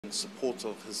in support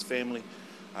of his family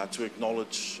to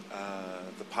acknowledge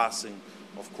the passing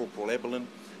of Corporal Abelin.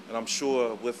 And I'm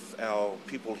sure with our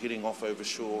people heading off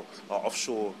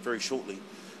offshore very shortly,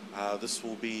 this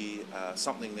will be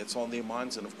something that's on their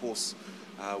minds. And of course,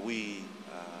 we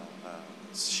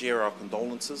share our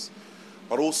condolences,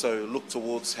 but also look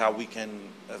towards how we can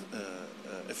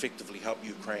effectively help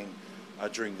Ukraine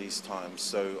during these times.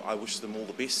 So I wish them all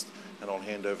the best, and I'll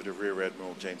hand over to Rear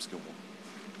Admiral James Gilmour.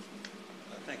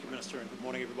 Thank you, Minister, and good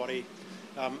morning, everybody.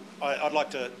 I'd like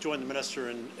to join the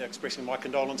Minister in expressing my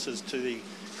condolences to the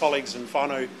colleagues and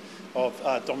whānau of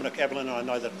Dominic Abelin. I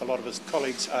know that a lot of his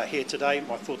colleagues are here today.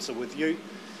 My thoughts are with you.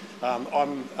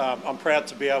 I'm proud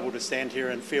to be able to stand here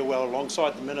and farewell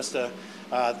alongside the Minister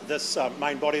this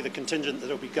main body, the contingent that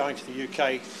will be going to the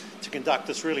UK to conduct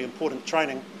this really important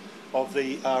training of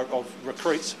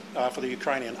recruits for the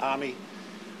Ukrainian Army.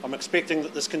 I'm expecting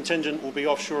that this contingent will be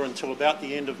offshore until about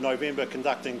the end of November,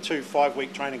 conducting 2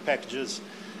 5-week training packages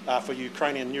for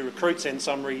Ukrainian new recruits and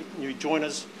some new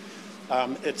joiners.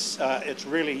 It's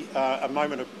really a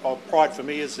moment of pride for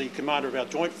me as the commander of our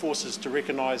joint forces to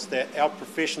recognise that our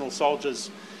professional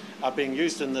soldiers are being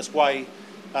used in this way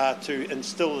to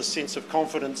instil a sense of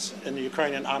confidence in the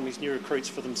Ukrainian Army's new recruits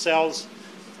for themselves,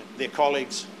 their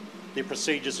colleagues, their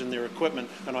procedures and their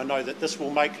equipment. And I know that this will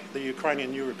make the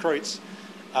Ukrainian new recruits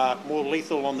more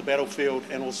lethal on the battlefield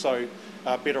and also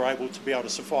better able to be able to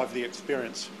survive the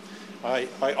experience.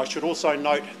 I should also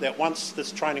note that once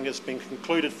this training has been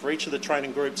concluded for each of the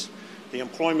training groups, the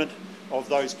employment of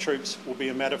those troops will be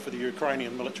a matter for the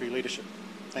Ukrainian military leadership.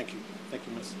 Thank you. Thank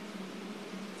you, Minister.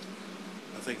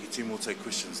 Thank you, Tim. We'll take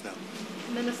questions now.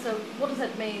 Minister, what does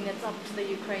that mean? It's up to the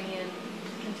Ukrainian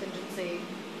contingency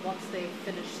once they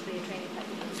finish their training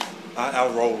packages? Our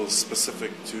role is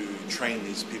specific to train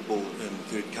these people in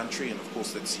third country, and of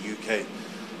course that's the UK.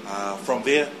 From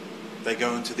there, they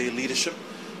go into their leadership,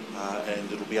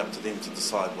 and it'll be up to them to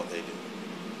decide what they do.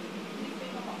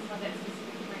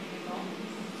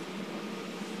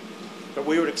 But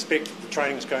we would expect that the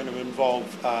training is going to involve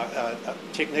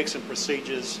techniques and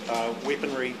procedures,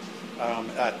 weaponry,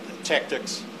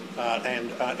 tactics,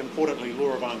 and importantly,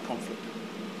 law of armed conflict.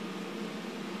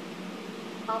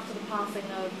 After the passing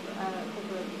of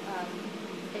Corporal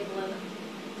Abelin,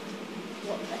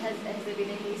 has there been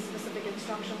any specific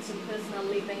instructions from personnel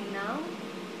leaving now?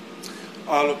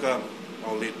 Look,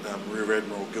 I'll let Rear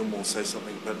Admiral Gilmour say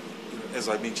something, but as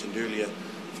I mentioned earlier,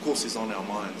 of course he's on our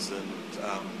minds, and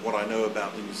what I know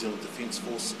about the New Zealand Defence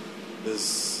Force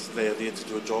is they are there to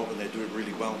do a job and they do it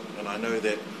really well, and I know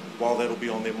that while that'll be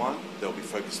on their mind, they'll be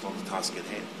focused on the task at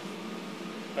hand.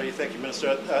 Thank you,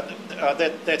 Minister.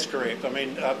 That's correct. I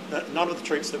mean, none of the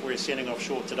troops that we're sending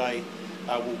offshore today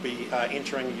will be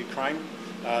entering Ukraine.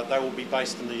 They will be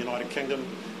based in the United Kingdom,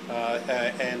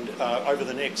 and over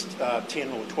the next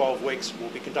 10 or 12 weeks, we'll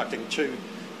be conducting 2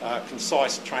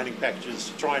 concise training packages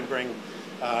to try and bring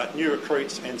new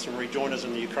recruits and some rejoiners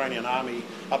in the Ukrainian Army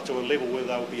up to a level where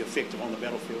they'll be effective on the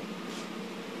battlefield.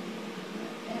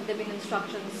 Have there been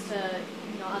instructions to,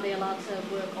 are they allowed to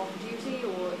work off duty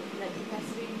or in that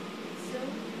capacity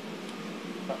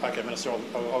still? Okay, Minister,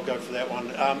 I'll go for that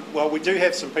one. Well, we do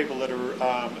have some people that are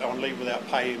on leave without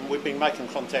pay, and we've been making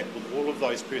contact with all of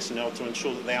those personnel to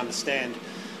ensure that they understand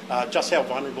just how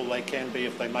vulnerable they can be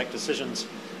if they make decisions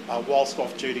whilst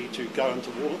off duty to go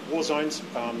into war zones.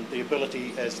 The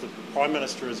ability, as the Prime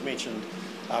Minister has mentioned,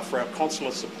 for our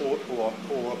consular support or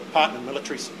partner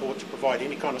military support to provide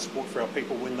any kind of support for our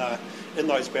people when they're in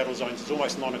those battle zones is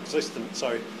almost non-existent.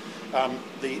 So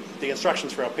the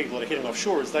instructions for our people that are heading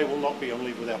offshore is they will not be on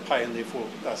leave without pay and therefore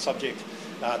subject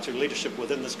to leadership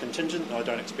within this contingent. I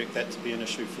don't expect that to be an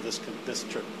issue for this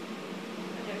trip.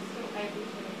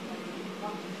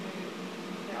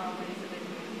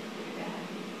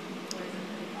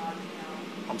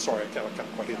 I'm sorry, I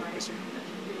can't quite hear the question.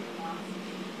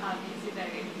 You said that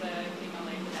if the people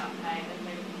leave without pay, and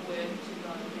they were to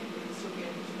go, they would still be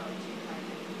able to go to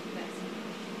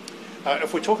Ukraine.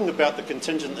 If we're talking about the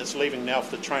contingent that's leaving now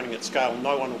for the training at scale,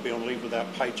 no one will be on leave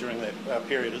without pay during that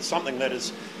period. It's something that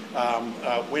is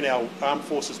when our armed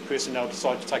forces personnel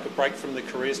decide to take a break from their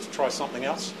careers to try something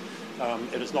else.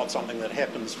 It is not something that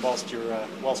happens whilst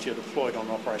you're deployed on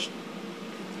operation.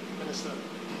 Minister,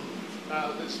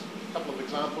 there's a couple of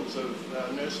examples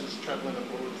of nurses travelling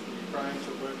abroad to Ukraine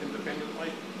to work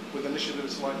independently. With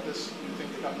initiatives like this, do you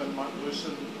think the government might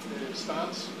loosen their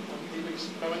stance on Kiwis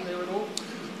going there at all?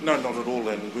 No, not at all,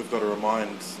 and we've got to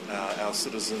remind our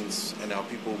citizens and our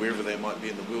people, wherever they might be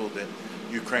in the world, that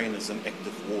Ukraine is an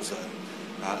active war zone,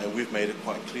 and we've made it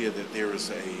quite clear that there is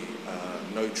a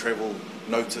no travel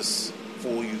notice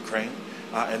for Ukraine,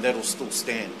 and that'll still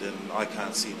stand, and I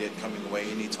can't see that coming away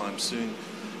anytime soon,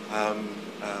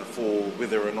 for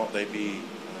whether or not they be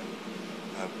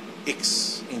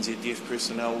ex-NZDF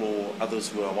personnel or others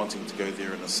who are wanting to go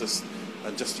there and assist.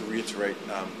 And just to reiterate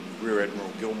Rear Admiral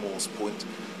Gilmour's point,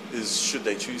 is should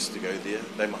they choose to go there,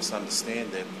 they must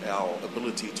understand that our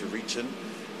ability to reach in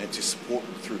and to support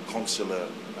through consular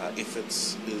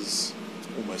efforts is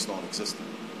almost non-existent.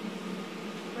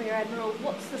 Rear Admiral,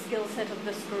 what's the skill set of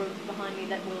this group behind me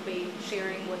that will be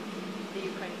sharing with the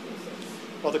Ukraine forces?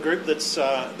 Well, the group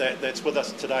that's with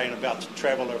us today and about to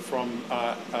travel are from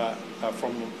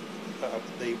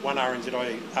the 1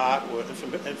 nzherald, or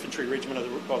infantry regiment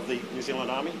of the New Zealand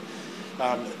Army.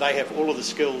 They have all of the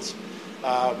skills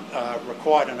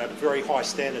required and at a very high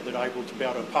standard that are able to be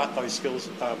able to impart those skills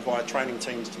via training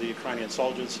teams to the Ukrainian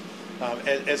soldiers.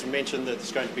 As mentioned,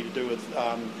 that's going to be to do with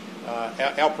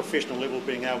our professional level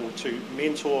being able to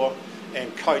mentor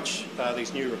and coach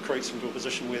these new recruits into a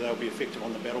position where they'll be effective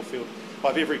on the battlefield. I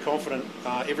have every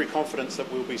confidence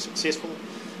that we'll be successful.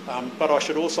 But I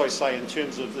should also say, in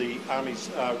terms of the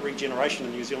Army's regeneration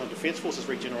and New Zealand Defence Forces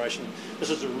regeneration, this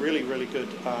is a really, really good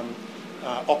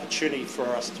opportunity for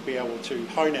us to be able to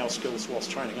hone our skills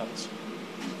whilst training others.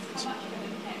 How much of an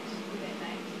impact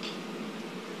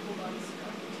will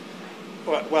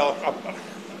that make? Well,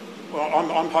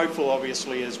 I'm hopeful,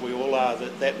 obviously, as we all are,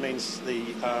 that means the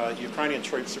Ukrainian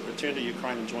troops that return to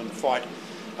Ukraine and join the fight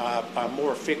are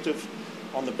more effective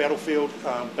on the battlefield,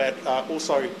 but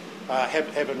also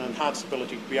have an enhanced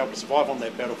ability to be able to survive on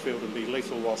that battlefield and be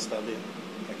lethal whilst they're there.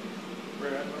 Thank you.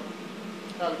 Rear Admiral,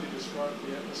 how would you describe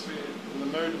the atmosphere and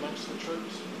the mood amongst the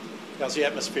troops? How's the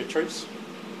atmosphere, troops?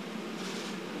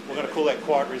 We're going to call that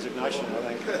quiet resignation,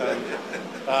 I think.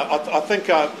 I think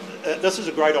this is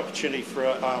a great opportunity for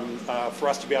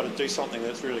us to be able to do something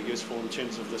that's really useful in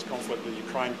terms of this conflict with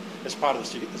Ukraine as part of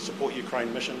the Support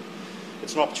Ukraine mission.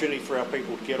 It's an opportunity for our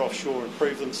people to get offshore and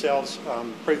prove themselves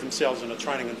in a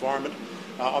training environment.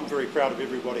 I'm very proud of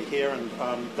everybody here, and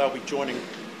they'll be joining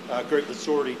a group that's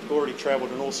already travelled,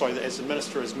 and also, as the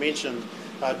Minister has mentioned,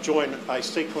 join a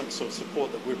sequence of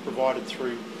support that we've provided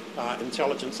through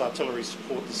intelligence artillery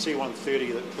support, the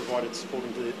C-130 that provided support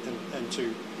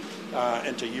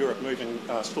into Europe, moving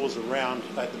stores around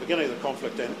at the beginning of the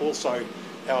conflict, and also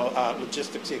our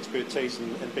logistics expertise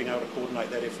and being able to coordinate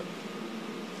that effort.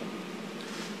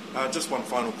 Just one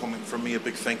final comment from me, a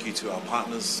big thank you to our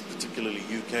partners, particularly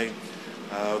UK.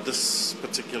 This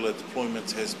particular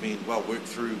deployment has been well worked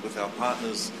through with our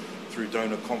partners through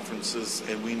donor conferences,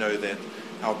 and we know that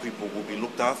our people will be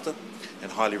looked after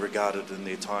and highly regarded in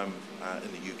their time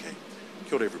in the UK.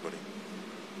 Kia ora, everybody.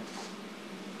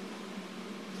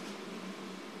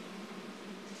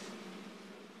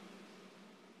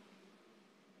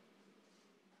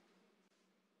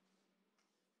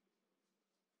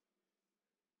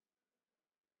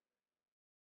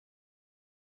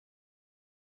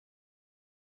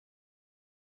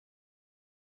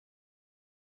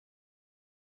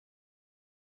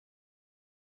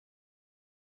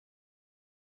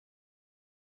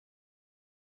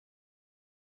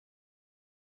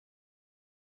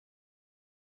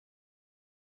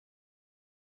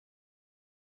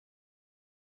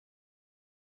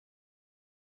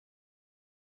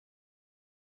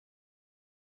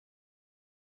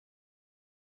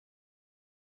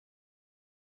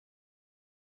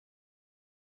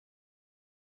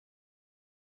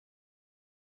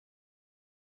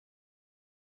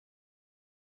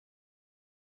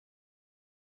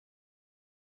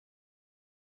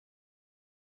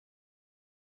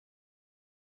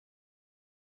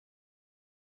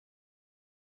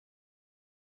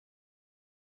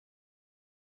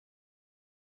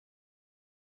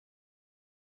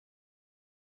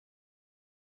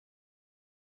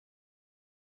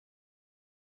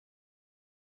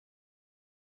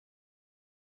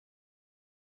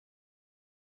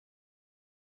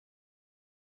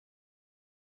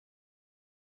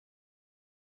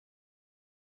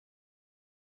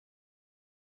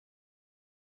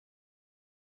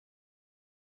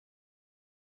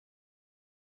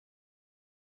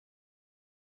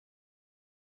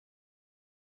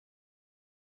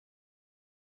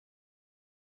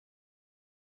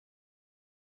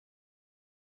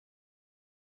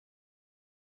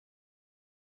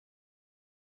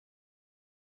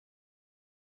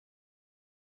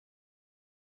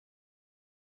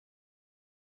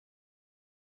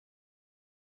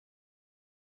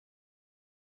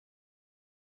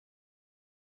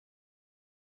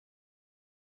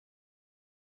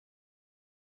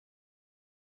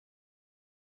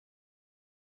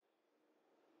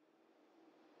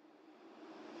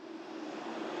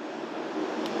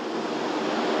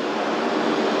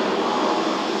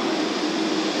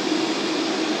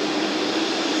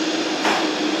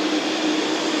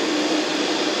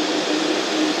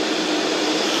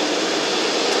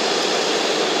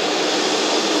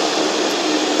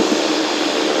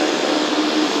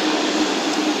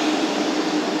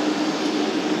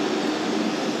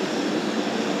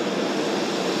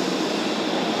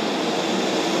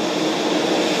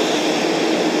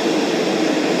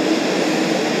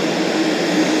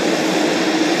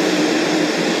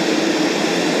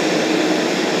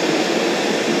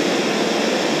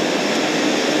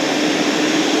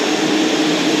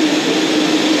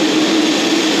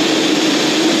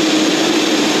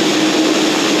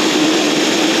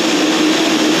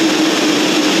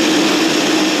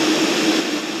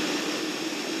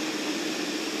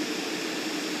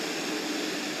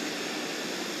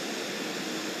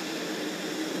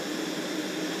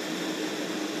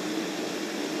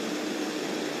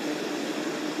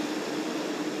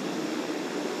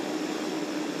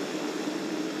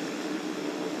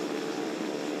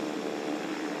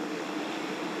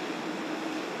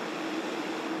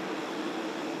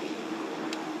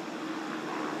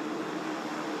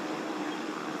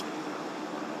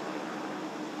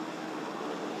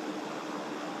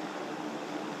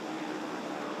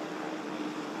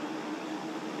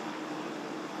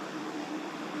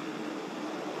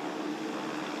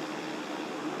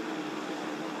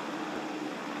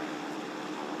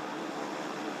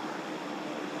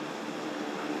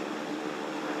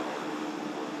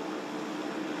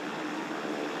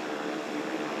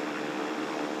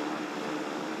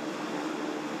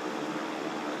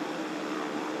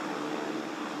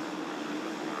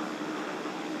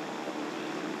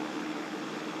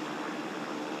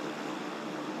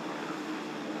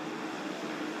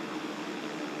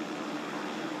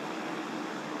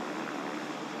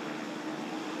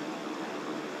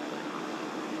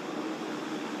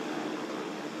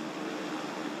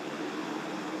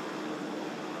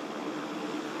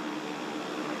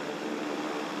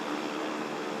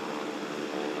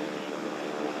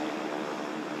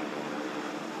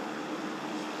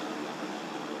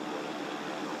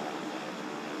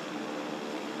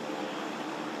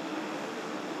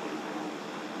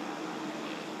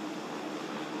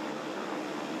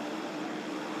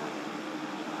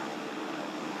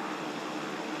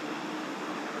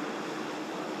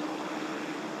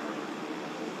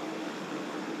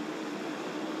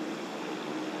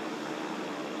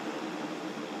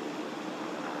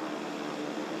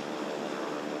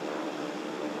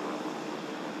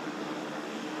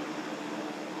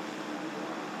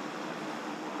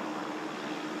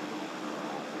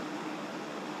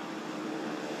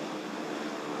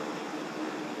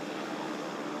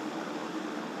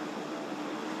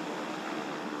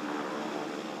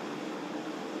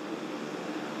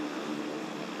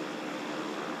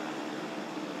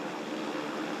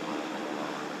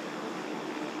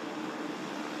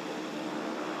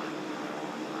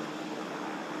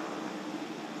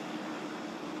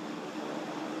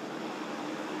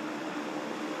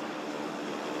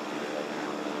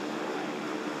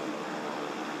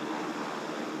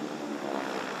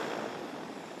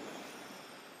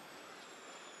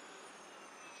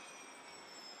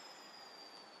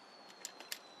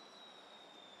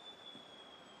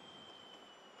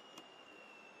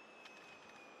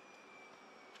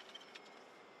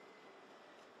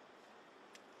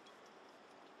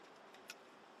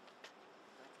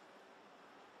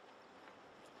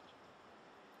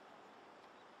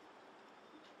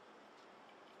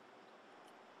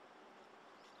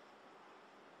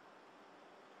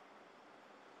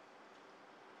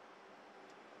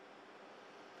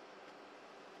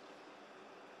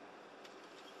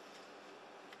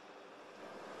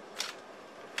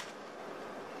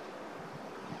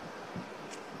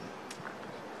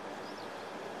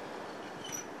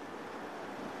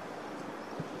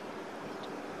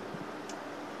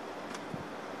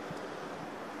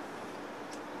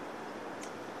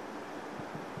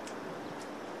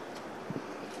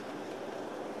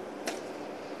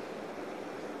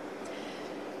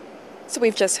 So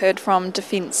we've just heard from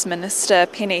Defence Minister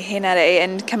Peeni Henare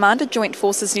and Commander Joint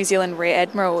Forces New Zealand Rear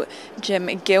Admiral Jim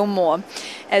Gilmour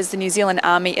as the New Zealand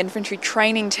Army infantry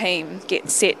training team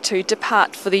gets set to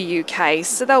depart for the UK.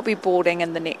 So they'll be boarding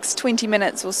in the next 20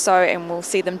 minutes or so, and we'll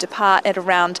see them depart at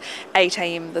around 8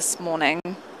 a.m. this morning.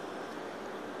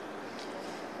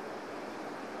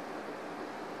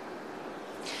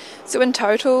 So in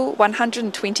total,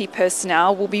 120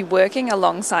 personnel will be working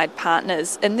alongside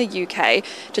partners in the UK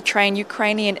to train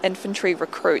Ukrainian infantry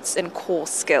recruits in core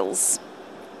skills.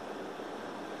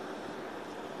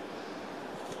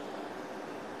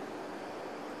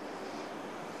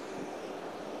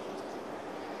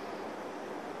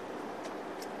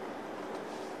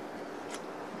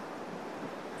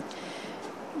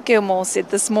 Gilmour said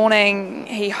this morning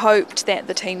he hoped that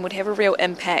the team would have a real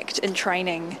impact in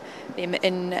training them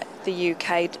in the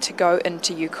UK to go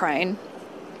into Ukraine.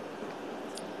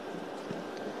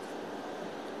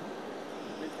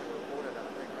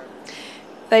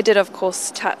 They did, of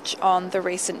course, touch on the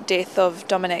recent death of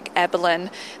Dominic Abelin.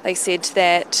 They said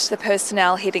that the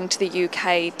personnel heading to the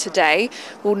UK today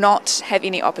will not have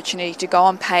any opportunity to go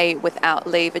on pay without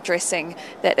leave, addressing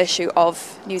that issue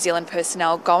of New Zealand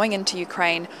personnel going into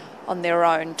Ukraine on their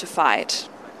own to fight.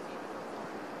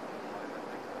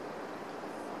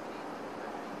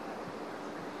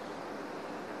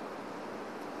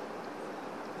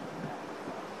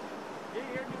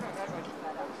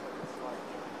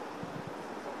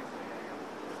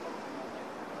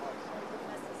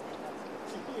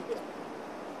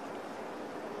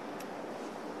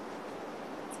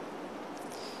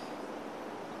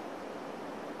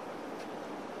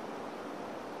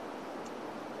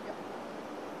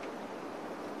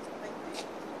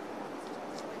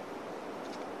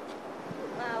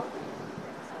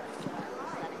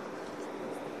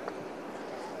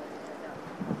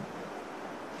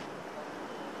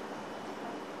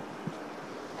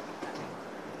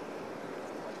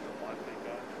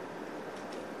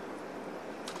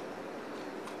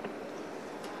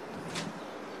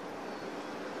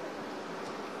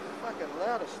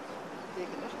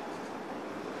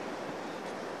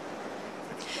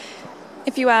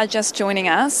 If you are just joining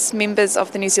us, members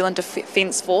of the New Zealand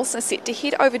Defence Force are set to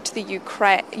head over to the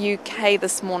UK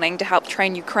this morning to help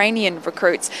train Ukrainian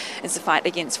recruits as the fight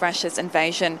against Russia's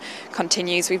invasion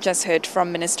continues. We've just heard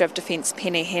from Minister of Defence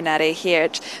Peeni Henare here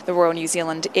at the Royal New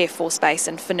Zealand Air Force Base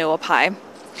in Whenuapai.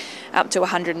 Up to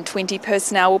 120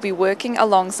 personnel will be working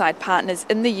alongside partners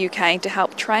in the UK to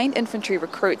help train infantry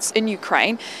recruits in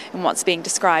Ukraine in what's being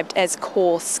described as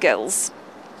core skills.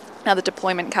 Now, the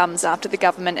deployment comes after the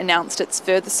government announced its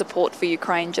further support for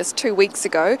Ukraine just 2 weeks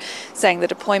ago, saying the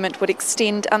deployment would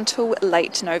extend until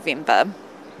late November.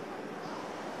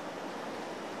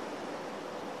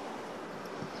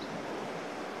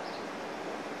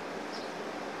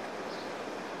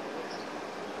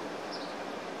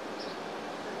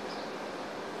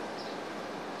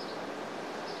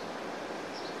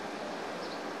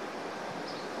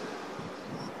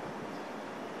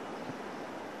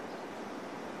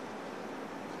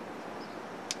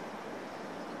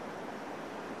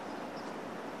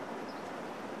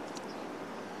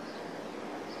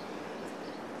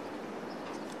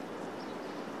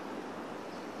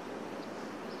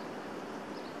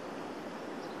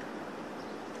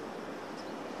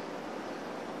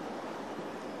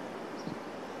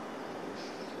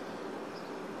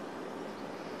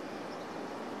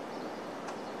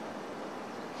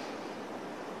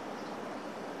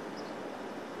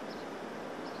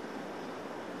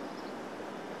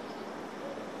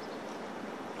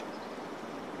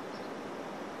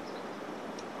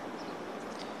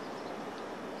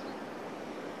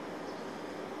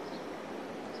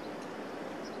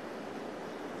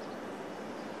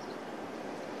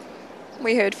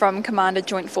 We heard from Commander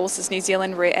Joint Forces New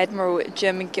Zealand Rear Admiral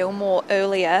Jim Gilmour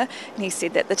earlier, and he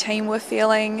said that the team were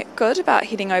feeling good about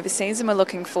heading overseas and were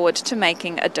looking forward to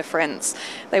making a difference.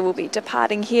 They will be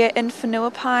departing here in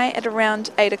Whenuapai at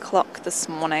around 8 o'clock this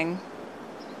morning.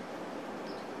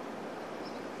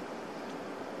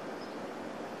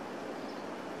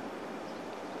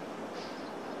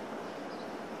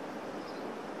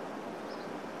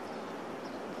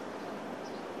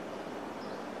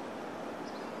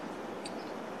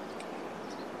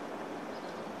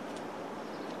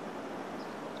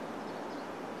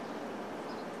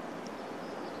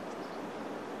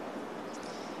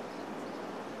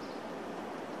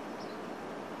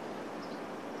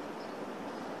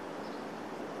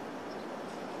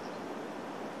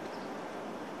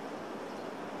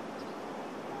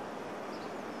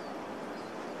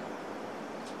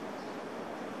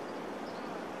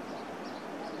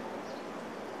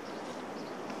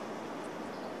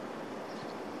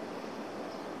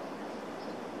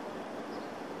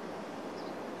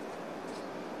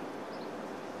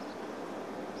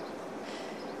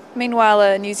 Meanwhile,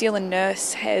 a New Zealand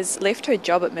nurse has left her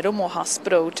job at Middlemore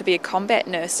Hospital to be a combat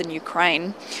nurse in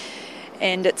Ukraine.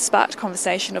 And it sparked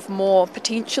conversation of more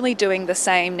potentially doing the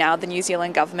same now the New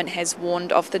Zealand government has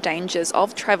warned of the dangers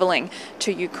of travelling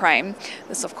to Ukraine.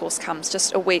 This, of course, comes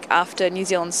just a week after New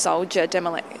Zealand soldier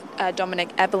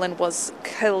Dominic Aberlin was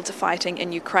killed fighting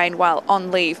in Ukraine while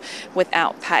on leave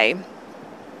without pay.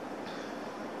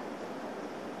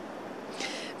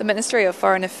 The Ministry of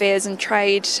Foreign Affairs and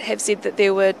Trade have said that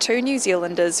there were 2 New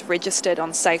Zealanders registered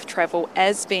on safe travel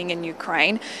as being in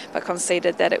Ukraine, but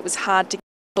conceded that it was hard to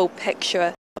full picture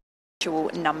of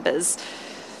actual numbers.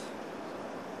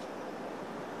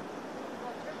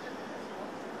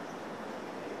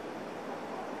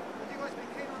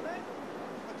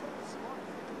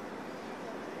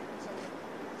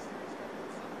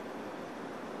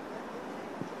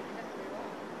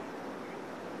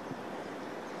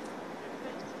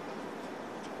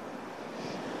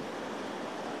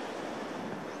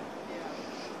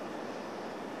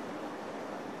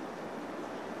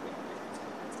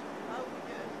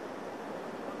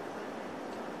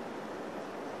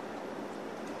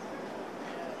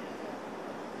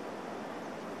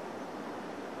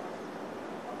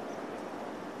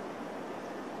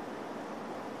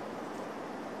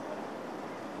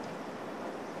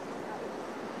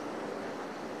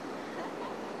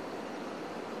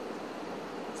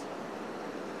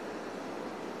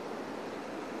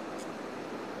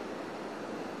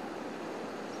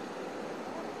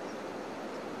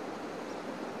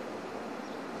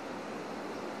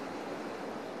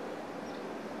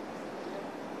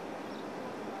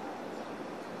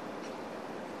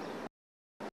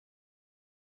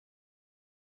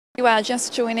 You are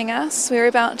just joining us. We're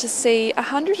about to see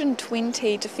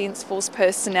 120 Defence Force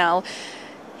personnel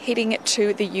heading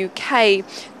to the UK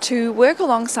to work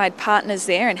alongside partners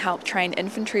there and help train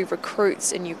infantry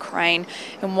recruits in Ukraine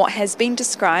in what has been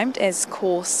described as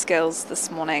core skills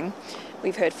this morning.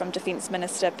 We've heard from Defence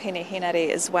Minister Peeni Henare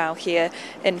as well here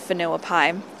in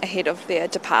Whenuapai ahead of their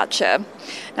departure.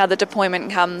 Now, the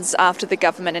deployment comes after the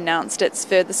government announced its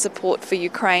further support for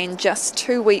Ukraine just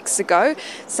 2 weeks ago,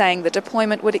 saying the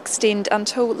deployment would extend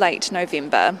until late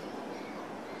November.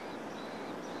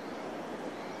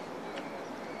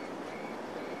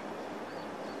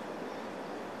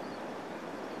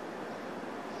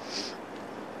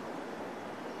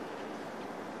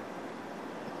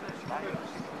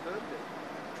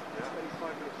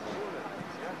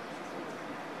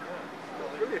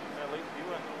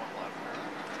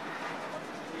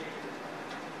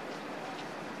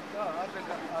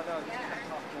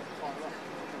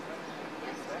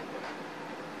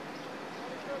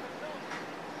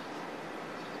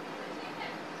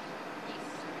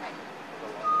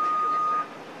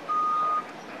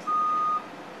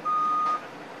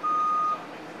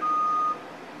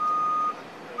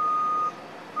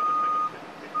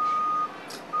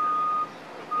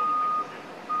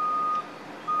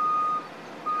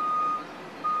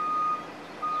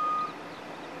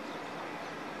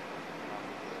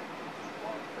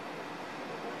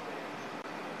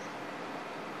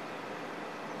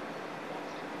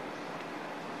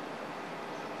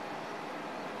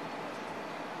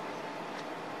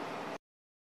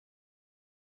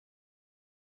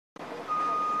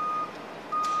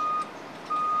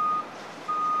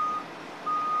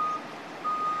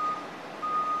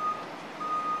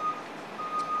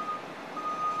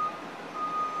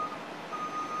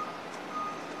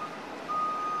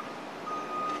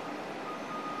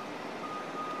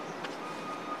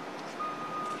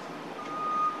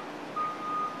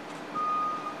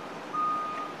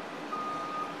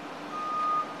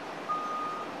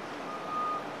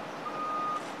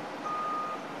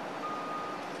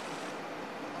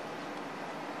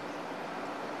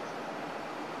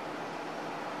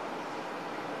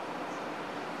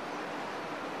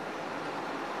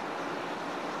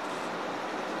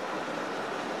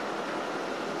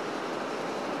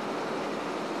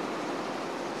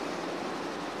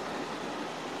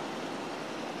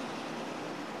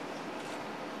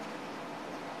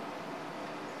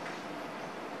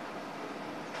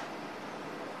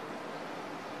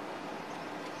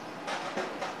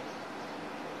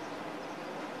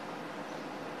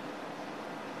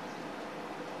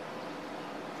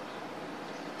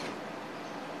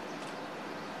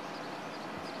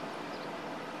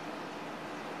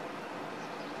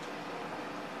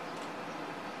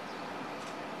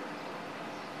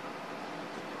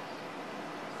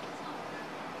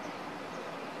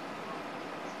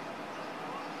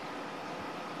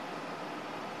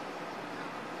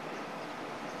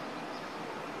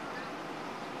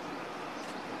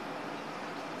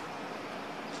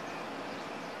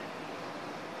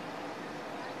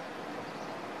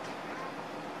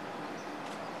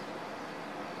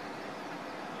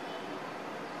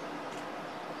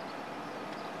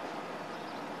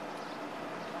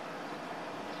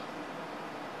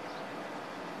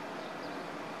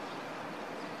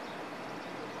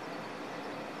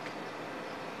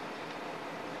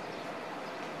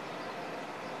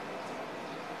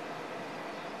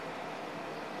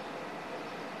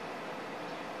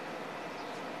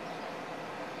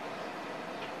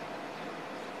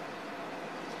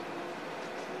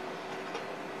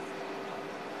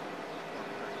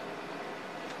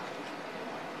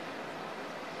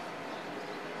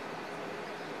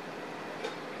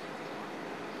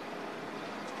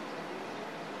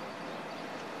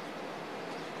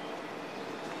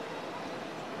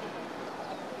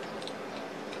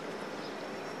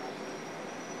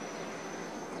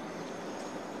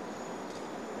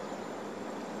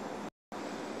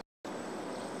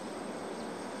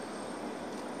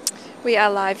 We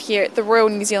are live here at the Royal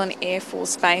New Zealand Air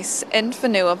Force Base in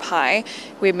Whenuapai,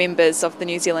 where members of the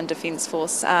New Zealand Defence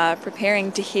Force are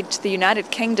preparing to head to the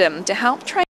United Kingdom to help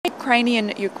train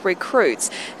Ukrainian recruits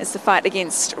as the fight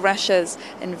against Russia's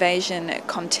invasion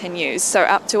continues. So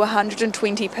up to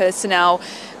 120 personnel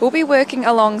will be working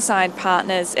alongside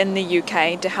partners in the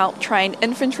UK to help train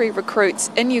infantry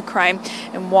recruits in Ukraine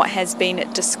in what has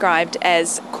been described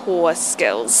as core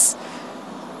skills.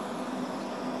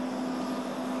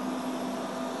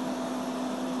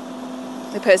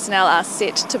 The personnel are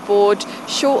set to board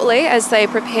shortly as they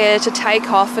prepare to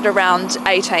take off at around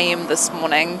 8 a.m. this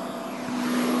morning.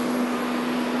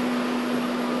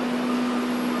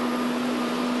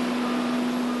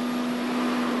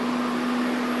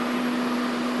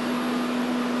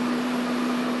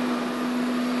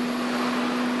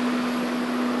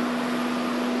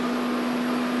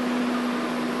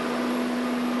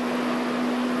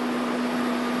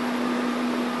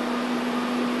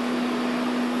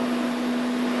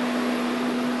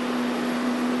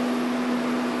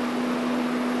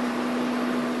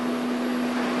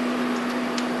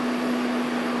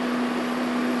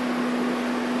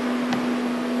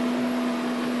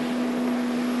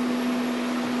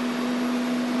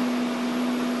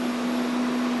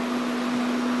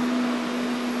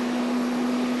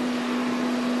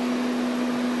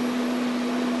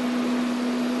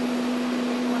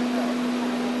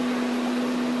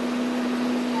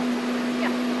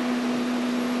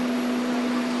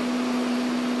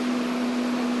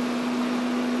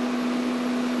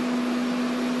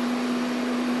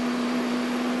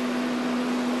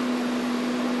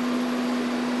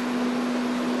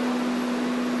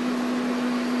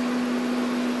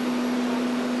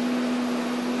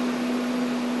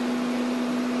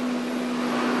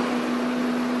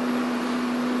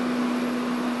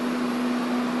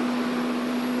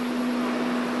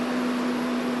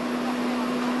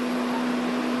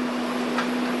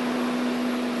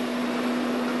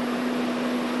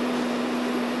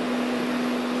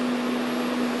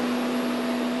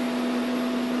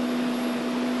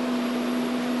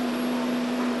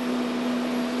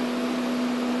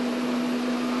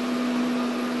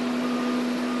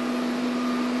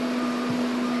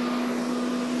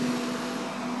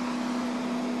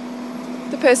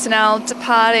 Personnel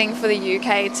departing for the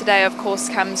UK today, of course,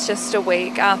 comes just a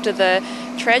week after the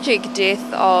tragic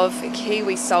death of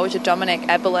Kiwi soldier Dominic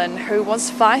Aberlin, who was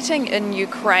fighting in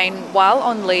Ukraine while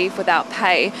on leave without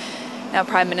pay. Now,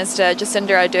 Prime Minister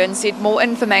Jacinda Ardern said more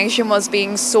information was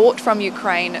being sought from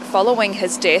Ukraine following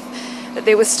his death, but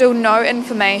there was still no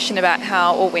information about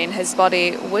how or when his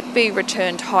body would be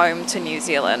returned home to New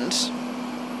Zealand.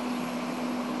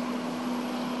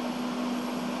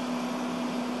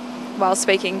 While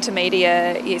speaking to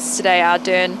media yesterday,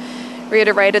 Ardern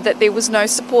reiterated that there was no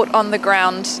support on the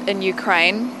ground in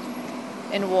Ukraine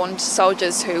and warned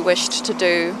soldiers who wished to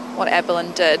do what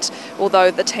Aberlin did, although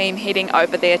the team heading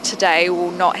over there today will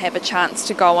not have a chance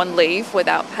to go on leave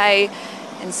without pay,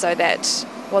 and so that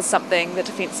was something the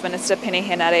Defence Minister Peeni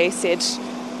Henare said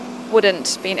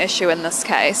wouldn't be an issue in this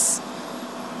case.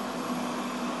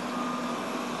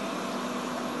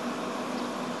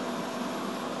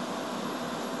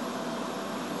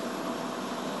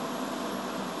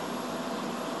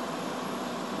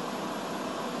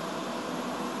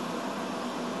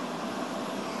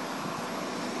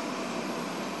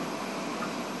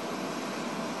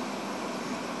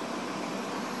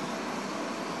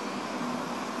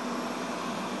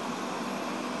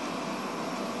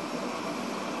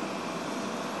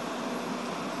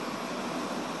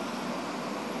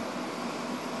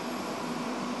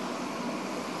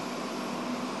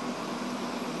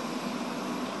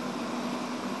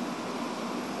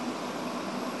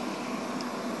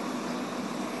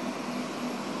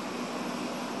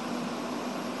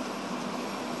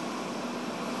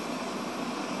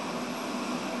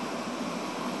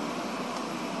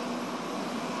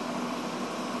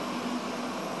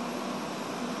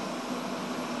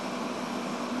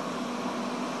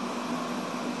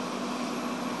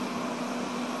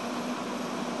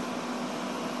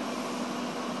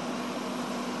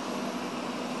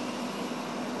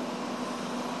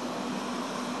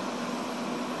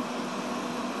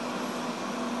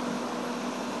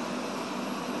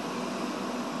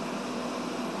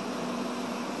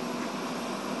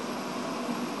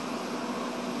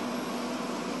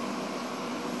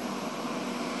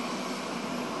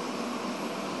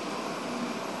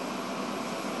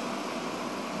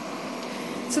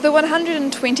 So the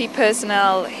 120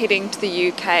 personnel heading to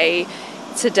the UK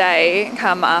today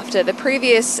come after the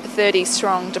previous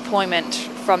 30-strong deployment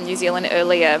from New Zealand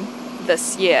earlier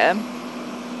this year.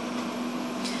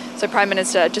 So Prime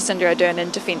Minister Jacinda Ardern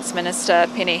and Defence Minister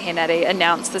Peeni Henare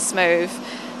announced this move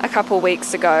a couple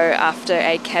weeks ago after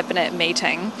a cabinet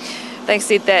meeting. They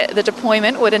said that the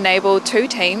deployment would enable 2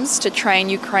 teams to train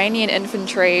Ukrainian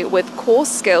infantry with core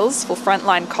skills for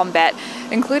frontline combat,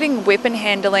 including weapon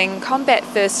handling, combat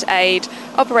first aid,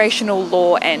 operational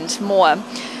law and more.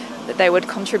 That they would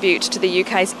contribute to the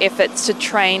UK's efforts to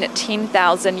train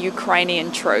 10,000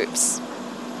 Ukrainian troops.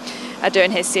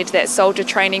 Ardern has said that soldier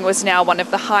training was now one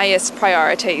of the highest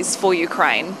priorities for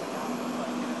Ukraine.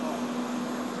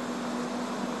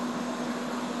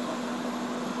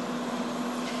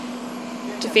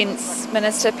 Defence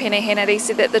Minister Peeni Henare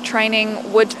said that the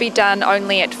training would be done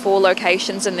only at 4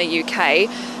 locations in the UK,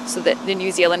 so that the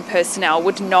New Zealand personnel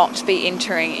would not be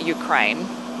entering Ukraine.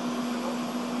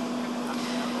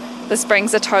 This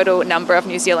brings the total number of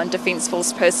New Zealand Defence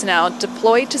Force personnel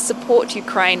deployed to support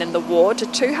Ukraine in the war to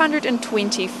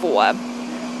 224,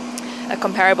 a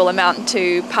comparable amount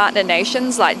to partner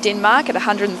nations like Denmark at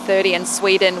 130 and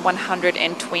Sweden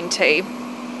 120.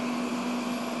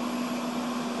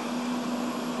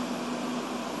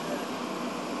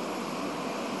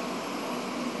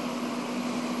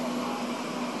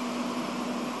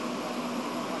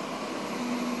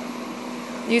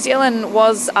 New Zealand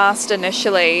was asked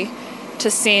initially to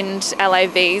send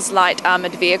LAVs, light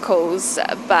armoured vehicles,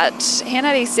 but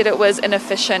Henare said it was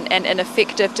inefficient and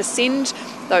ineffective to send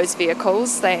those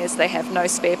vehicles as they have no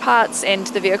spare parts and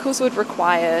the vehicles would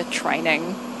require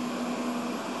training.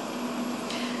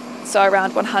 So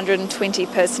around 120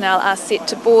 personnel are set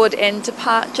to board and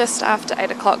depart just after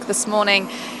 8 o'clock this morning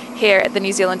here at the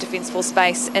New Zealand Defence Force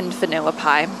base in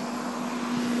Whenuapai.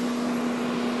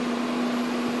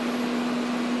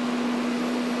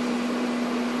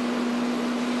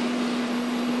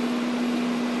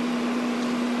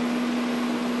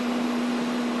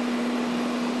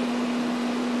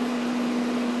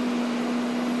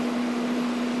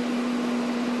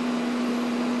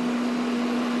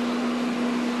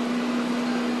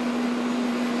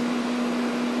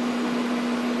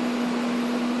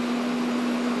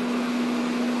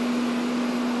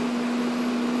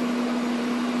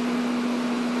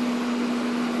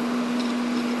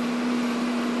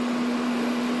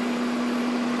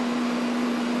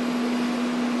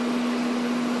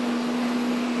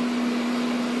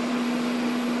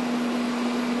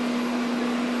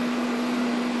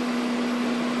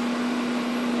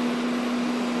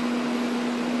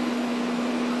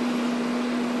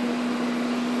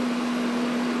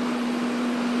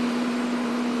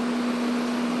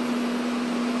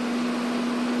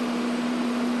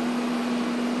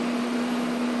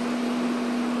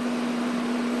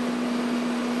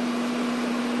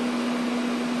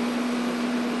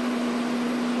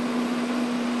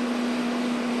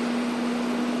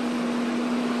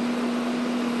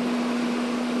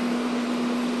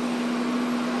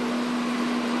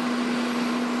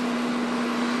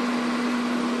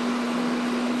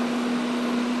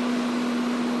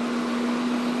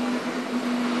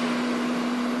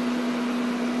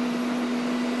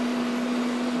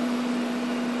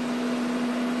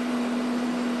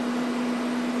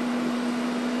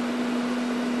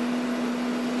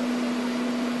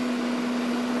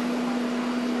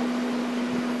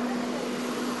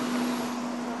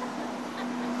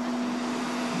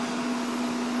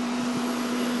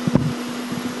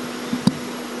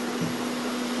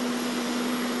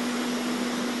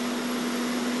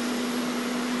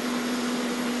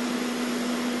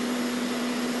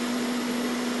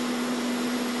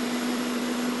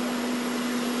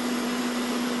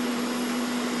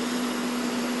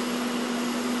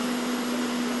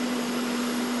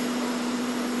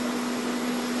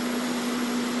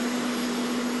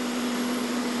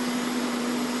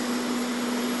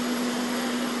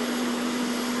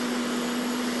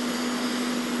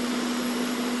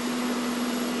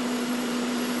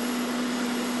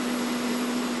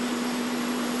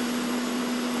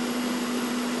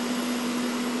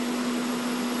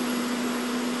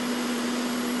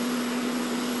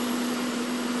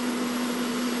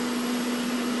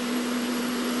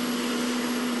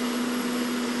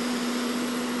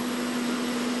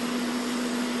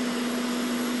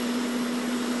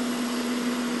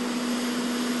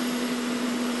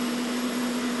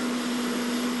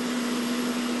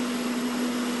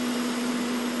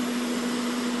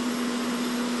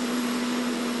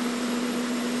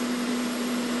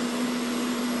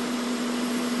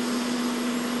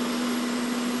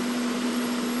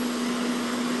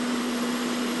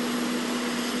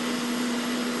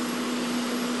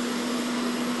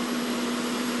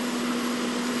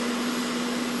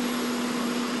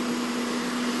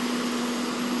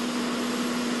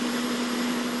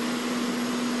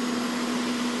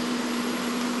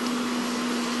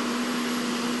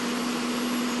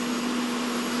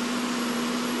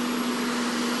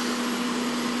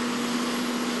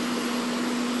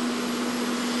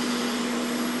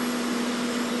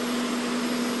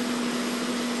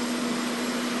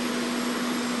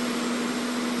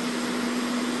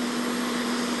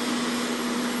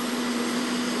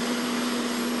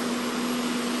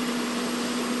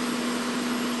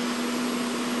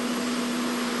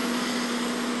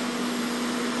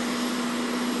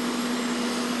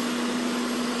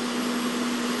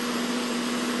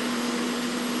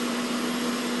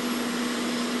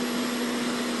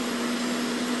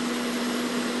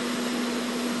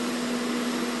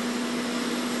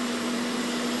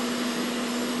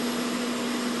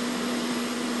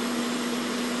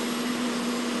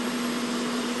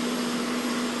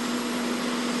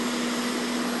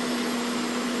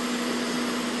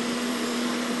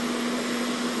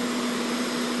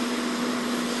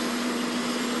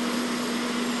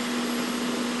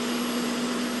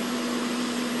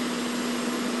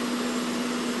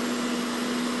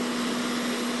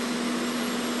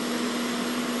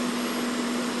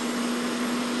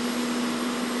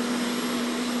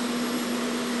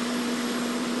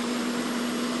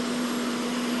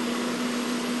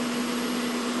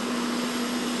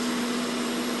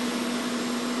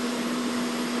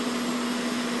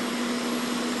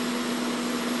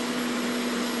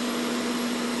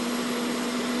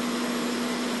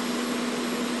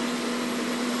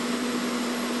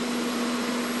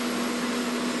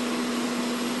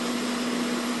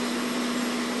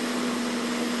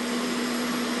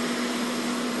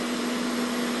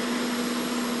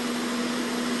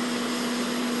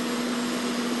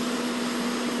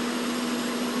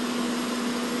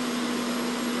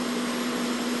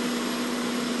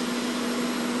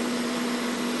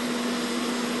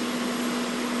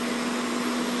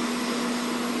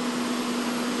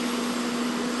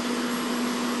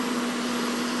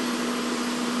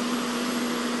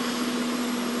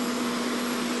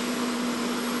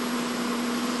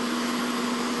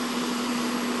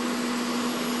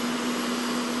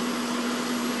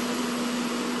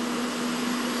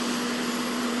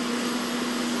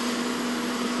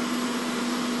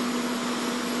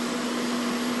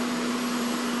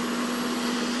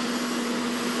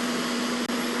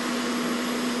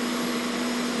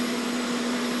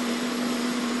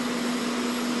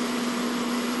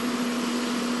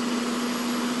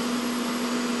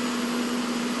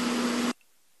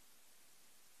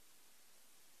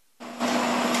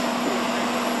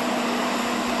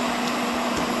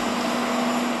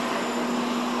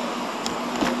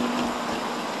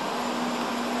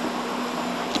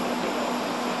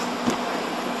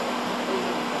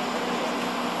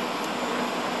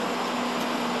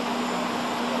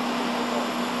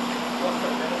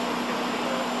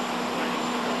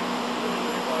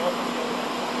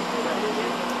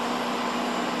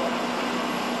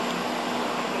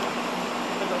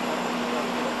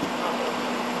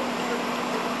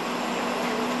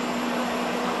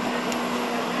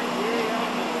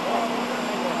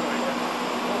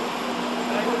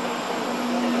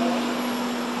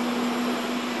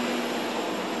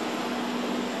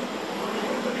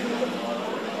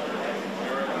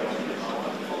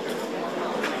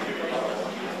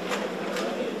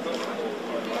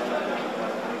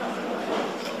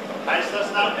 Hey, so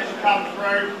listen up as you come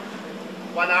through.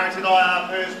 Whenuapai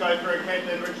first, go through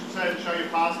Captain Richardson, show your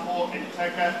passport and your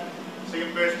ticket.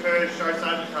 Second verse first, show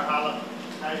Sergeant Kohala.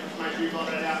 Okay, just make sure you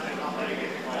got it out and not letting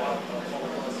it go.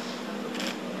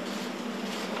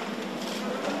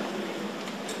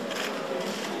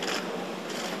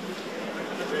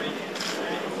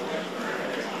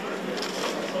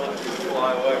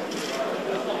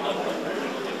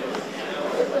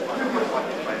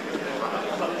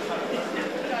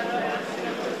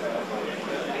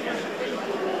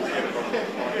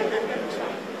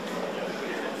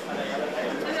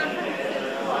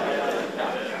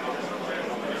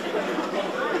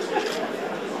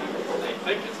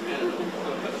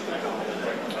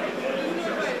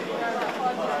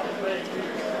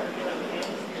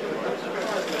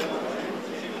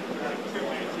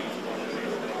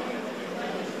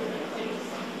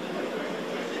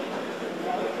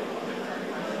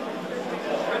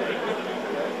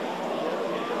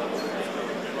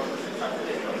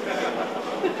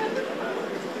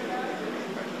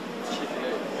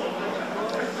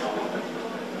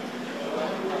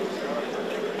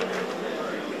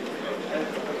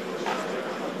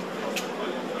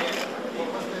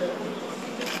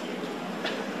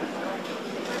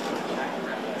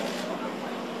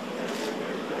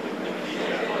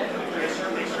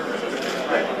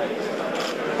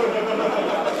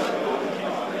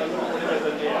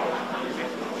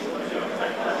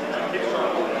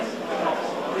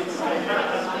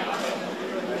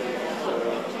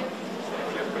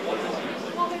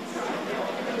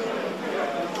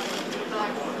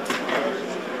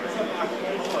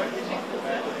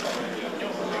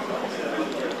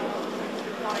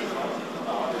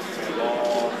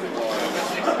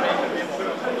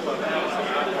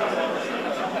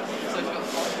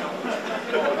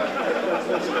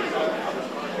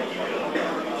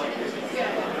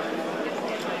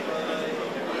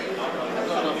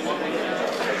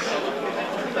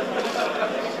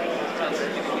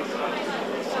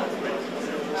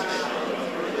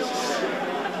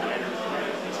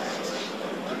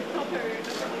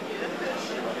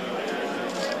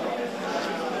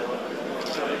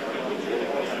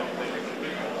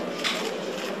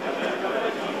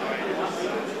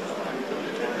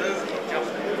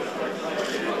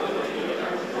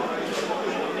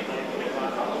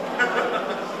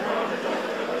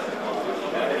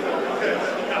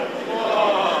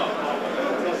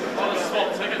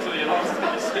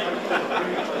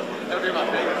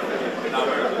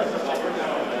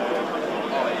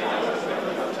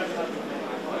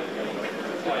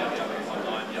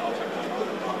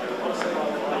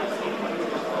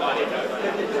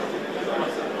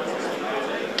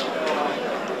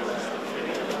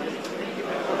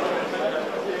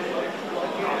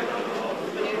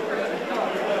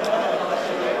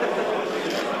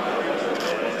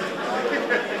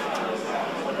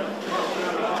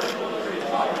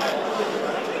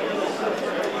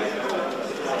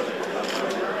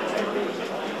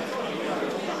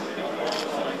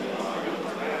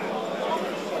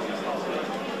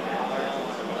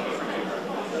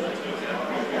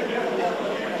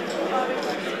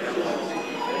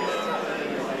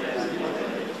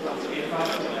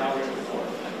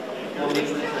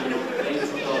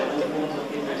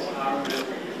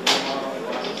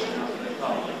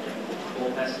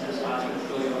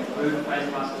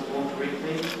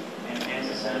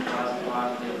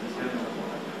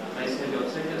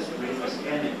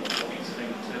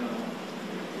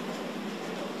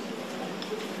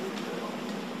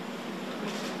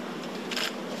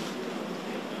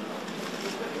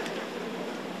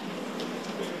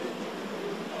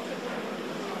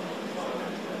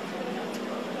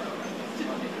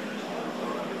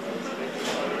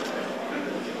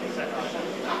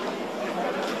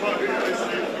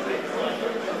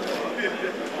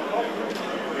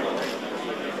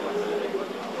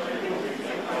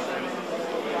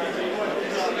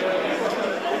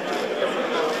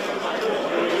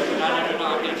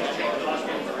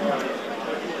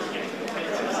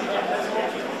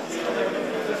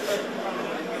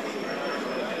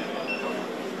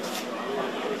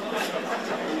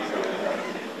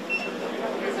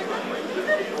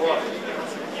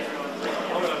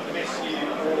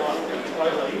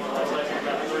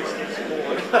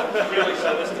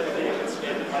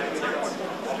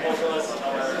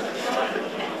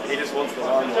 He just wants the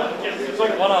one. It's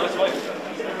like one other week.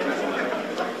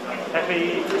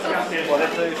 Happy? Well,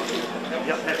 that's it.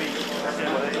 Yep, happy. Happy.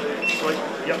 Well, that's it. Sweet.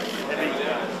 Yep, happy.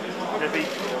 Happy.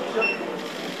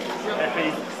 Happy.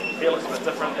 He looks a bit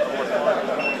different.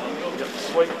 Yep,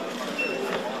 sweet.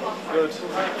 Good.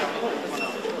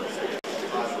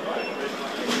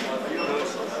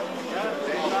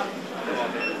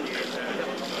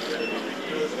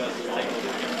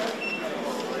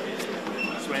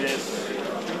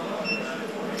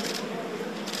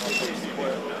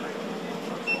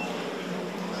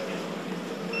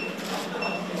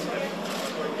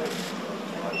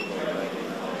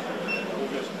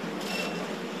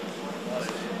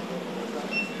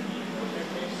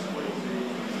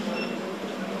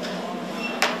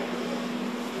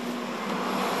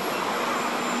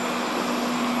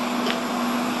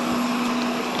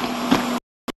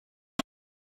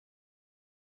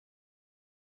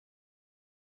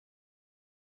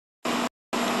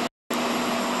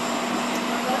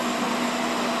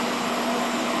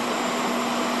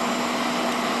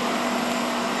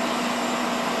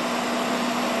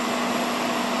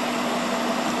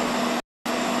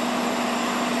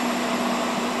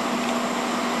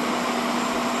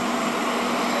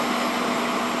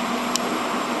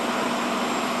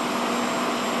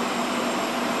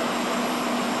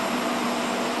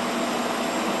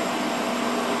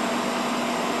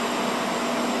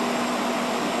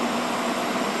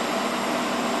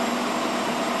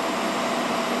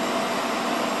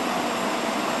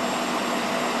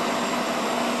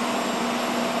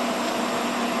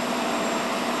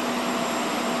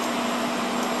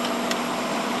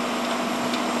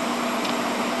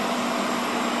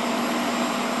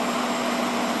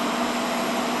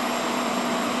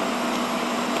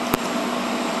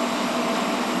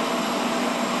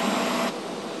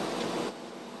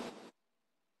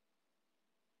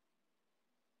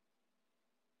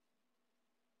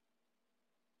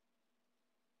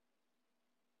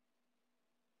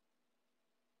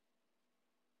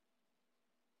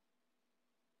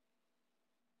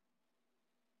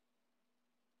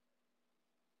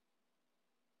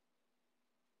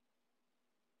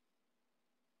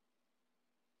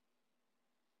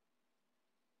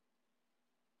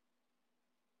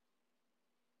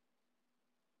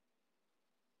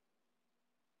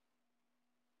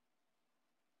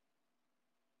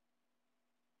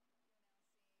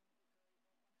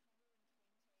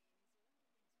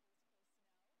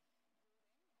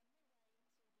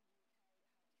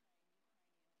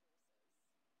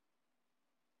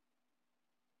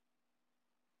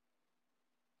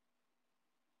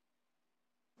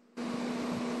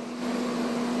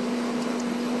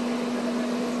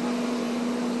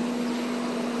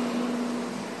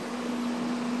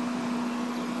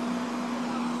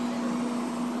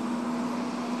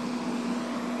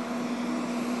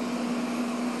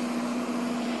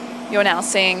 You're now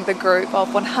seeing the group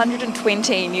of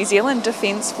 120 New Zealand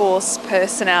Defence Force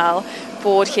personnel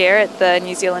board here at the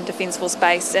New Zealand Defence Force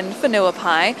base in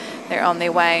Whenuapai. They're on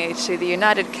their way to the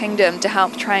United Kingdom to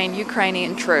help train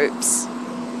Ukrainian troops.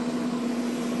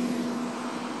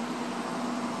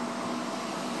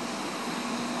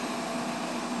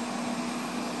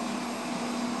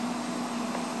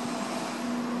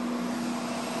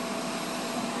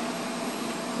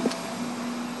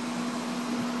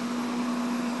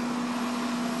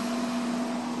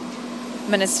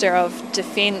 Minister of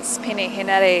Defence Peeni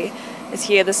Henare is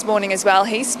here this morning as well.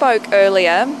 He spoke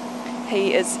earlier.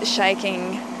 He is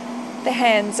shaking the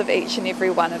hands of each and every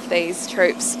one of these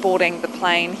troops boarding the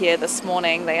plane here this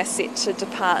morning. They are set to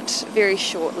depart very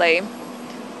shortly.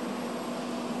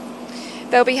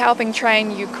 They'll be helping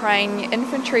train Ukraine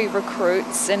infantry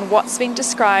recruits in what's been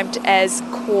described as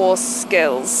core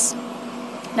skills.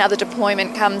 Now, the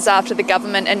deployment comes after the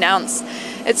government announced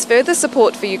its further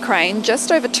support for Ukraine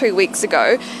just over 2 weeks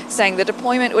ago, saying the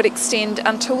deployment would extend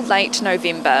until late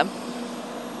November.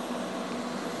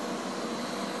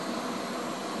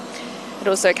 It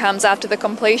also comes after the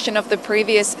completion of the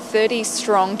previous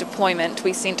 30-strong deployment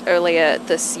we sent earlier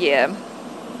this year.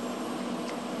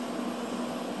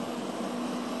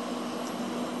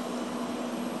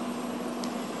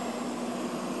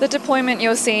 The deployment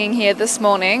you're seeing here this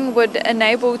morning would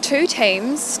enable 2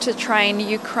 teams to train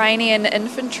Ukrainian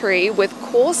infantry with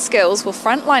core skills for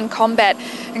frontline combat,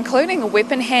 including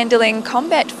weapon handling,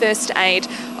 combat first aid,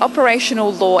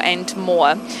 operational law and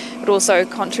more. It also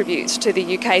contributes to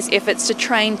the UK's efforts to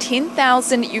train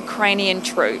 10,000 Ukrainian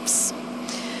troops.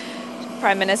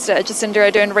 Prime Minister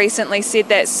Jacinda Ardern recently said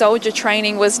that soldier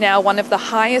training was now one of the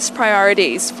highest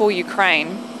priorities for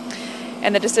Ukraine.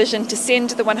 And the decision to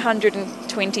send the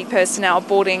 120 personnel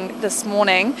boarding this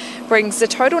morning brings the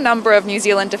total number of New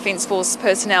Zealand Defence Force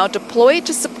personnel deployed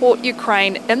to support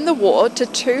Ukraine in the war to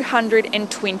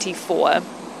 224.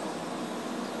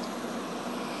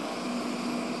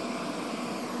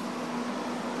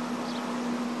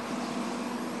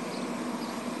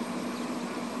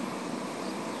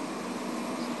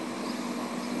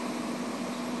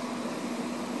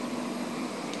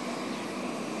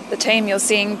 The team you're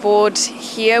seeing board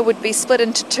here would be split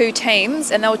into 2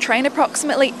 teams, and they'll train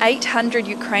approximately 800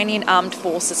 Ukrainian Armed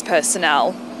Forces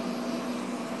personnel.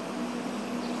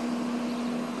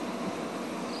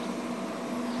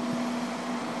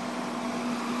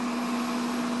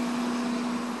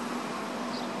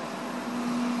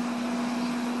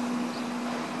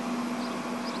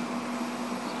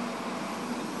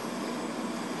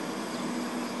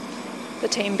 The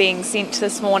team being sent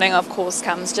this morning, of course,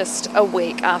 comes just a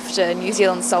week after New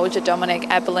Zealand soldier Dominic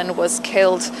Aberlin was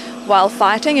killed while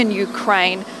fighting in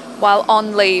Ukraine while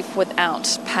on leave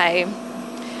without pay.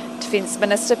 Defence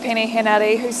Minister Peeni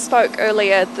Henare, who spoke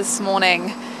earlier this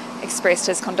morning, expressed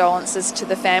his condolences to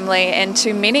the family and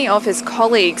to many of his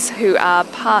colleagues who are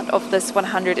part of this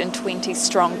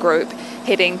 120-strong group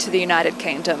heading to the United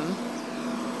Kingdom.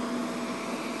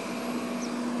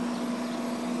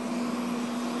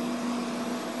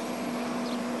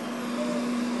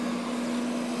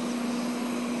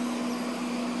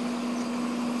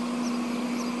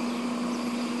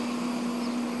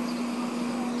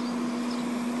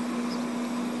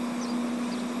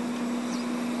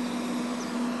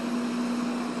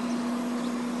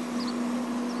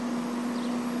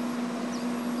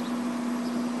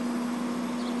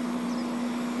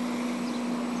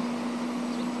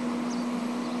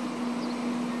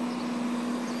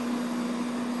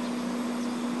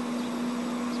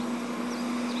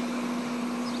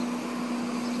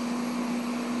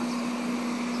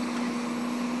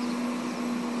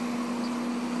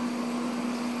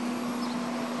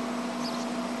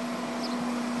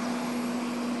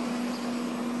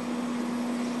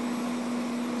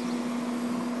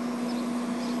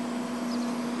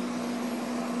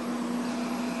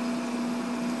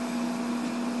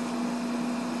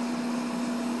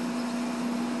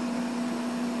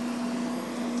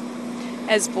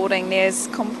 As boarding nears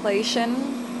completion,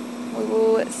 we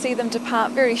will see them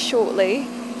depart very shortly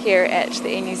here at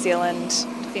the New Zealand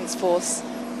Defence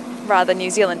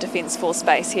Force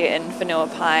base here in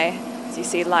Whenuapai, as you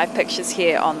see live pictures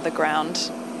here on the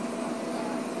ground.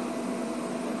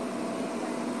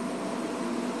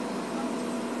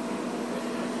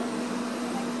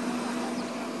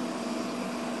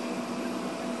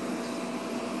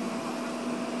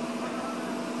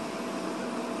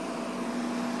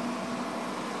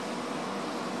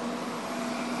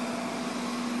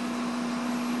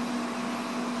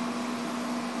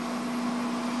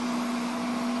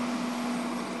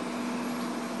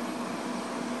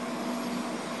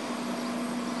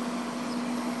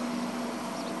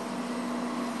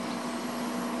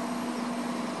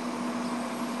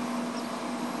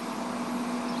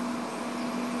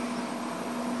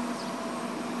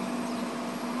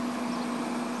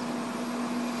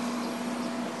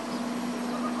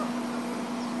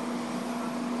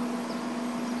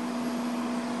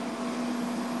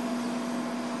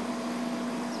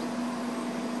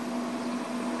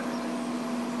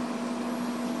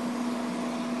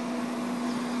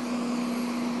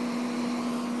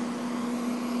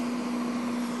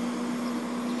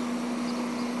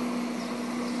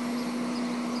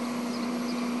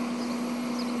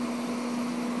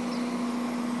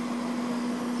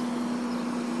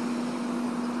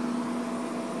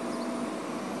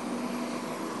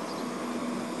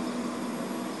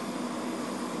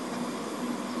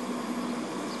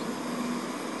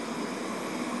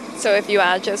 So if you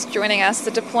are just joining us,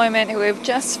 the deployment who have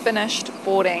just finished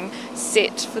boarding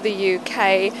set for the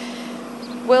UK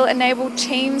will enable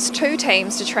two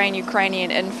teams to train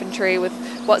Ukrainian infantry with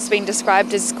what's been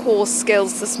described as core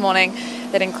skills this morning.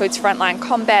 That includes frontline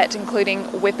combat,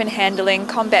 including weapon handling,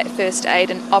 combat first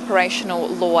aid and operational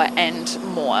law and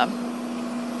more.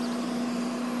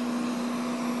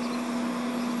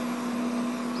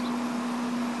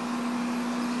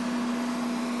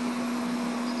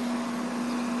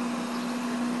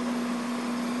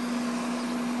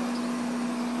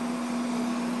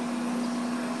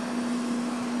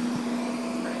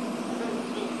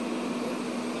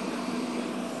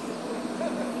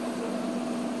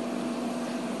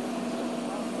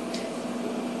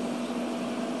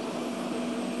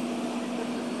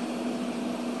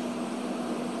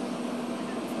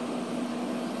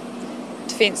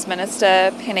 Defence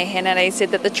Minister Peeni Henare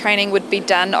said that the training would be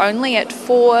done only at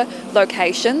 4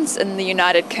 locations in the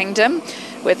United Kingdom,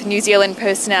 with New Zealand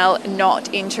personnel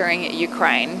not entering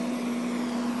Ukraine.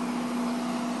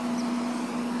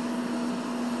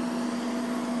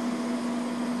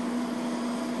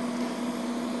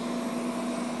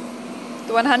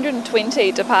 The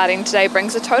 120 departing today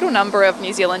brings a total number of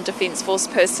New Zealand Defence Force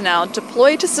personnel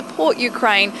deployed to support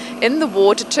Ukraine in the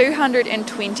war to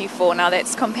 224. Now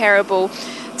that's comparable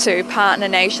to partner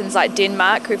nations like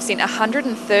Denmark, who've sent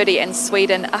 130, and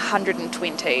Sweden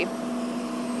 120.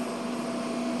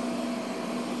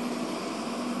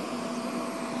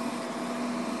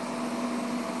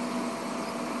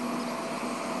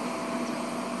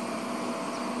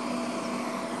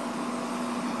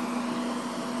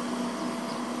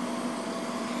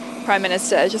 Prime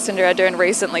Minister Jacinda Ardern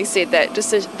recently said that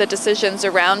the decisions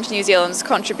around New Zealand's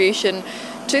contribution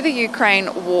to the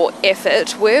Ukraine war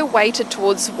effort were weighted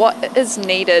towards what is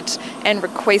needed and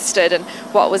requested and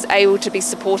what was able to be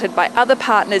supported by other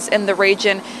partners in the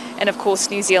region and, of course,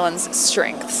 New Zealand's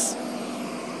strengths.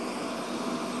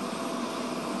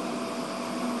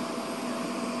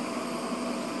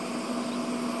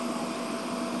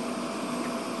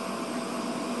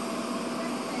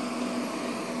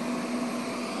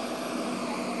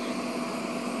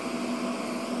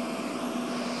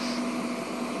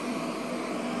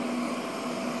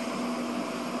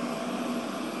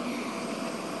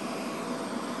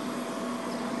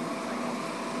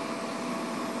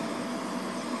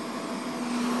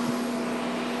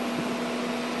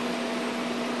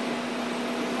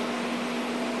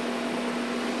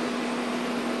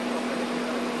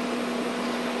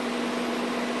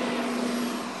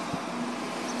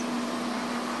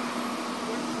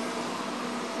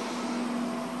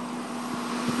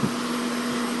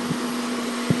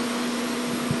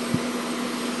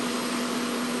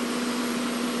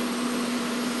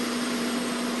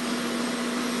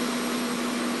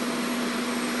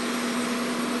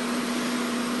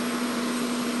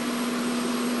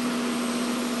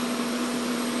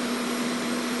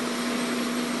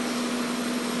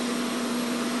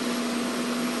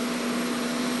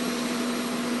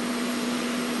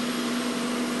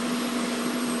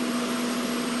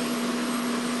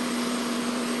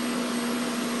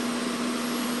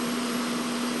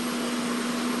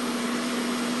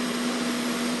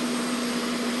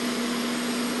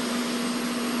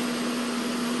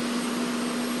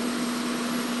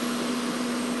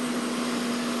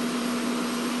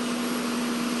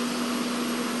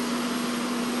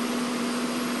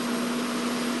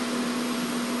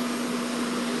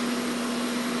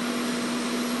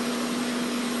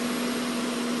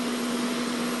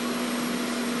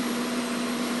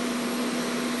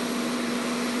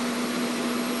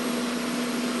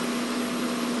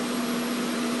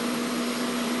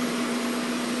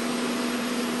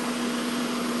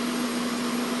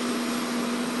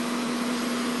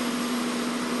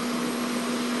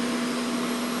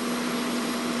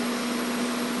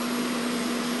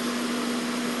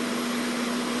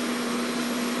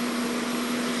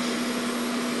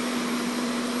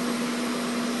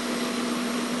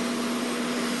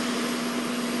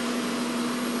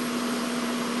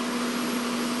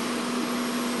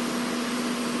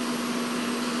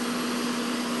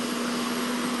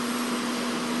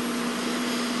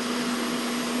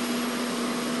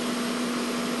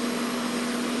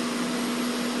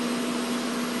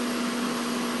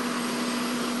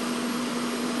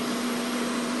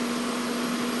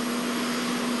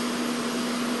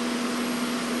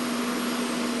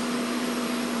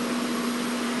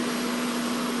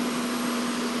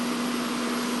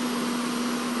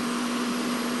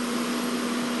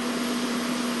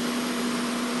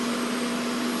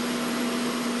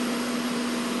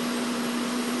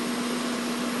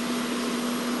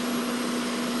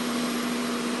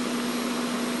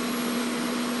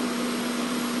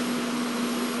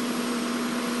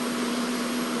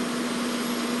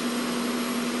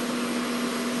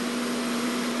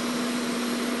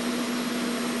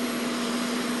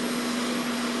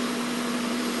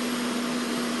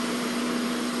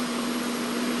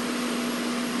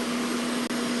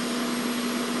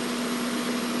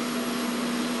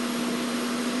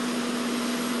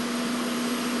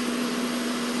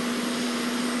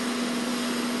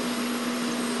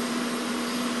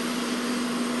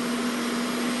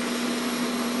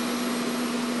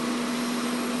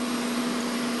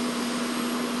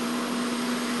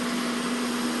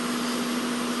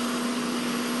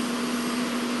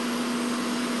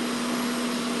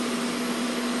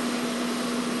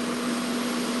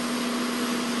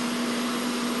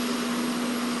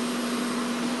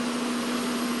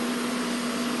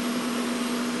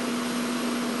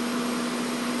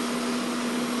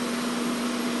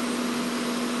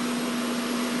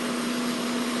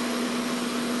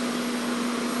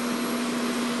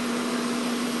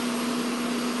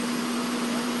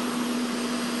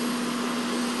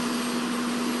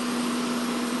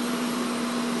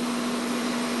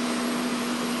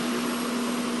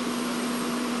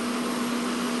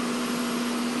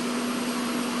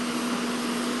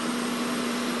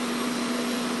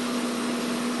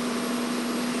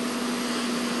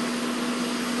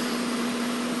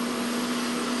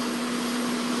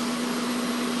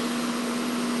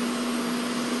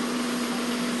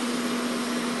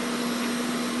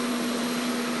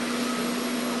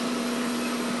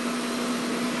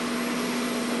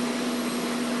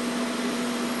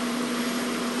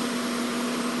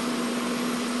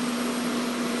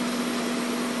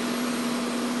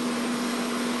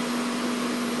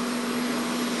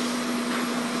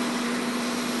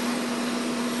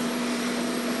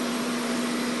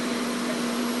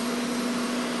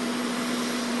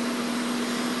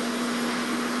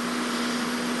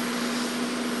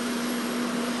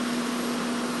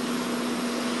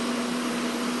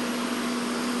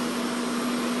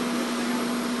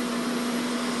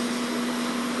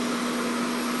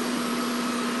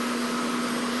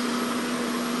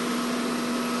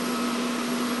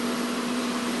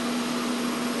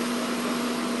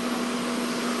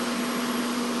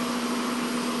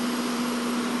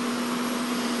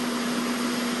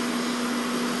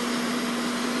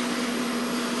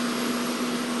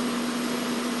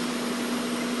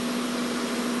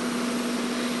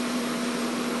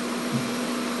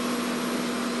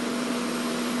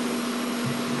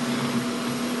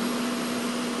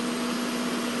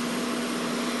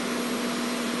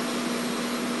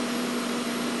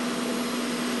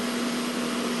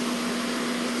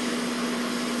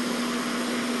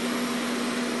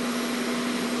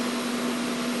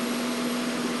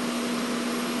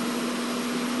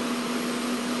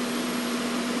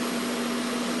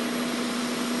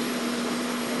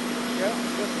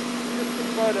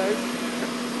 photos.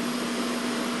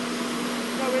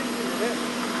 No engine in it.